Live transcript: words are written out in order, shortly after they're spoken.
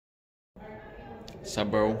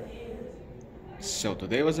Sup, bro? So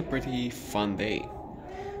today was a pretty fun day.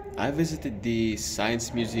 I visited the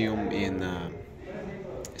Science Museum in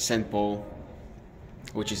St. Paul,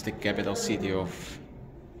 which is the capital city of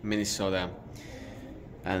Minnesota,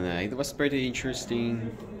 and it was pretty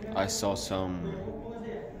interesting. I saw some,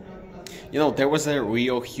 there was a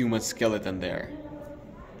real human skeleton there,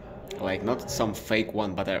 like not some fake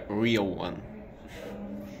one, but a real one.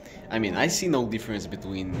 I mean, I see no difference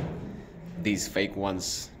between these fake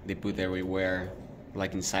ones they put everywhere,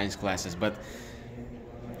 like in science classes, but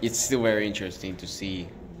it's still very interesting to see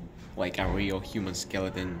like a real human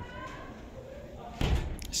skeleton.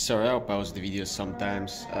 Sorry, I'll pause the video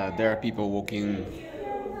sometimes. There are people walking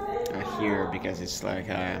here because it's like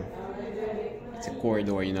it's a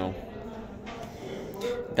corridor.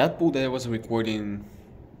 That pool that I was recording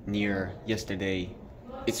near yesterday,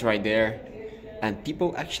 it's right there, and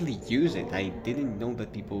people actually use it. I didn't know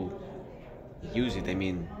that people use it. I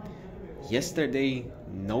mean, yesterday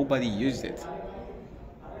nobody used it.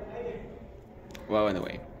 Well,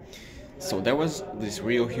 anyway, so there was this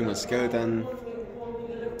real human skeleton,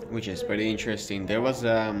 which is pretty interesting. There was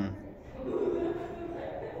oh,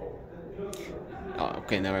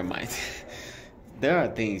 okay, never mind. There are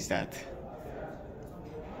things that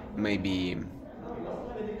maybe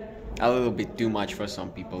a little bit too much for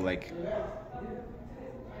some people, like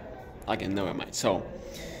okay, never mind. So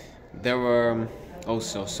there were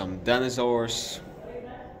also some dinosaurs,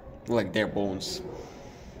 like their bones,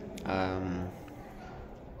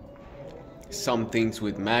 some things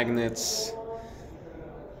with magnets,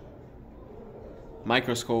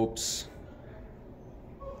 microscopes.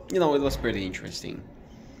 It was pretty interesting.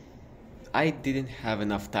 I didn't have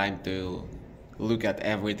enough time to look at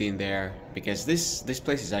everything there because this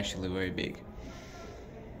place is actually very big.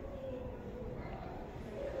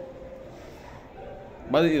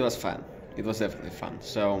 But it was fun. It was definitely fun.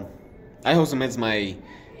 So I also met my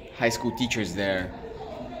high school teachers there.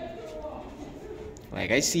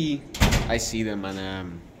 Like I see them,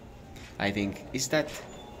 and I think, is that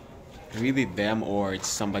really them or it's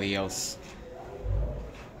somebody else?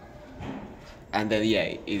 And then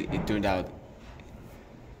yeah, it turned out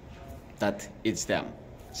that it's them.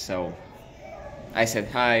 So I said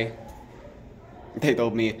hi. They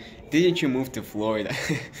told me, didn't you move to Florida?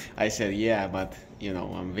 I said yeah, but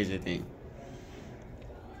I'm visiting.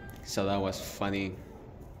 So that was funny.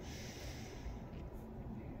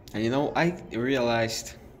 And I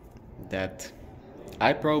realized that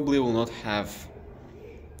I probably will not have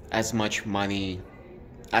as much money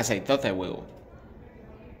as I thought I will.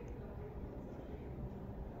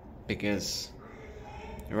 Because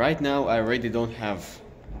right now I really don't have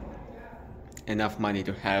enough money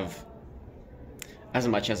to have as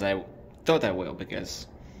much as I thought I will, because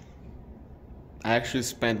I actually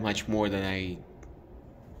spent much more than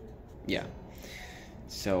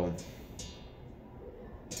so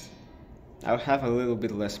I'll have a little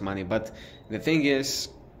bit less money. But the thing is,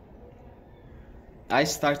 I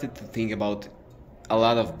started to think about a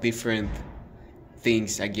lot of different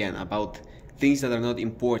things again, about things that are not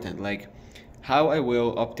important, like how I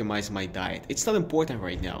will optimize my diet. It's not important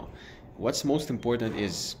right now. What's most important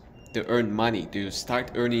is to earn money, to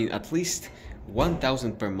start earning at least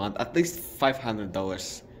 $1,000 per month, at least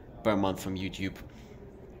 $500 per month from YouTube.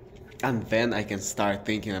 And then I can start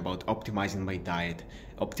thinking about optimizing my diet,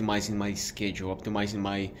 optimizing my schedule, optimizing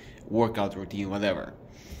my workout routine, whatever.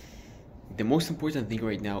 The most important thing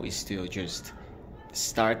right now is to just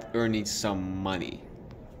start earning some money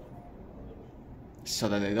so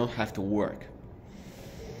that I don't have to work.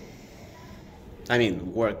 I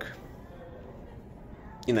mean, work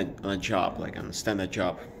in a job, like a standard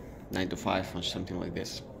job, 9 to 5 or something like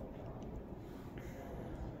this.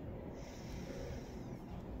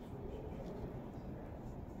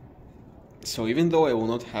 So even though I will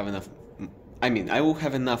not have enough, I will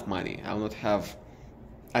have enough money, I will not have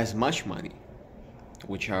as much money,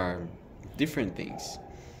 which are different things.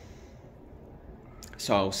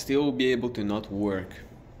 So I'll still be able to not work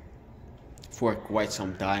for quite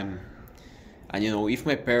some time. And if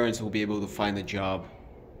my parents will be able to find a job,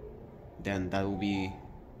 then that will be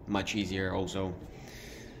much easier also.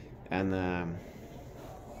 And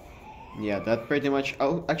yeah, that pretty much,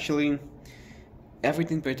 actually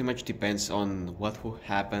everything pretty much depends on what will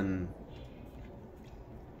happen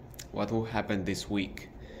this week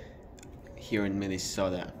here in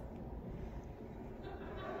Minnesota.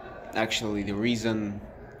 Actually, the reason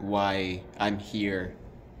why I'm here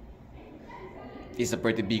is a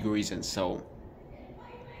pretty big reason, so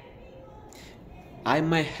I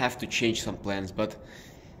might have to change some plans, but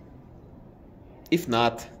if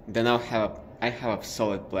not, then I have a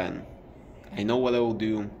solid plan. I know what I will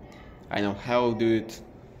do. I know how I'll do it.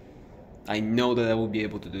 I know that I will be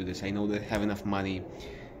able to do this. I know that I have enough money.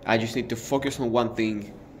 I just need to focus on one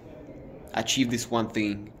thing, achieve this one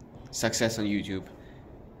thing, success on YouTube,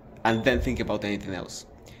 and then think about anything else.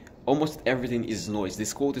 Almost everything is noise.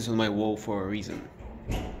 This quote is on my wall for a reason.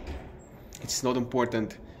 It's not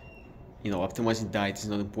important, optimizing diet is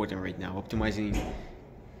not important right now. Optimizing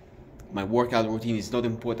my workout routine is not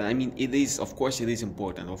important. I mean, it is, of course it is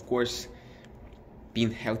important. Of course,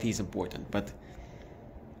 being healthy is important, but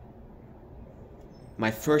my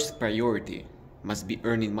first priority must be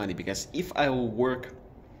earning money, because if I will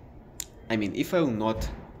not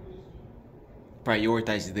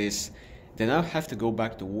prioritize this, then I'll have to go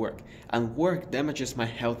back to work, and work damages my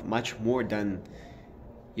health much more than,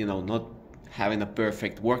 not having a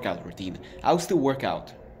perfect workout routine. I'll still work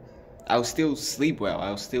out, I'll still sleep well,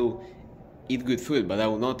 I'll still eat good food, but I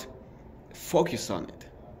will not focus on it.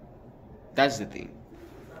 That's the thing.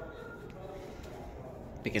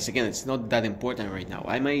 Because again, it's not that important right now.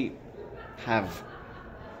 I may have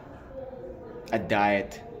a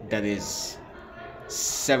diet that is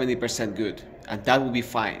 70% good, and that will be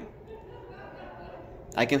fine.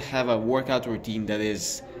 I can have a workout routine that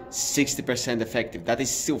is 60% effective. That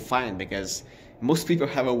is still fine, because most people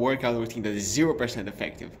have a workout routine that is 0%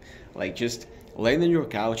 effective. Like, just laying on your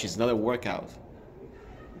couch is not a workout.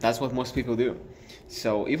 That's what most people do.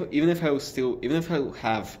 So even if I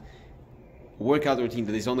have workout routine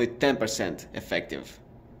that is only 10% effective,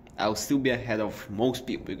 I'll still be ahead of most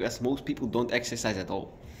people, because most people don't exercise at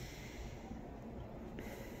all.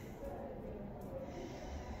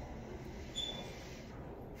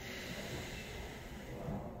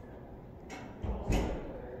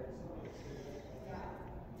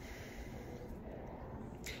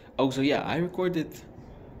 Also, yeah,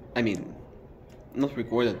 not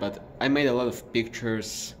recorded, but I made a lot of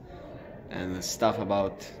pictures and stuff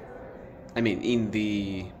in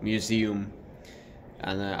the museum,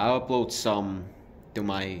 and I'll upload some to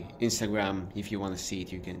my Instagram. If you want to see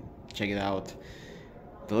it, you can check it out.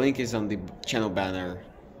 The link is on the channel banner.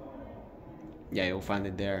 Yeah, you'll find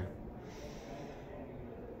it there.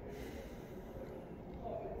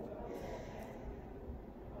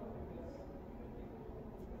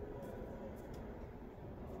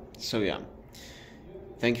 So yeah,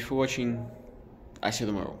 thank you for watching. I see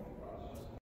you tomorrow.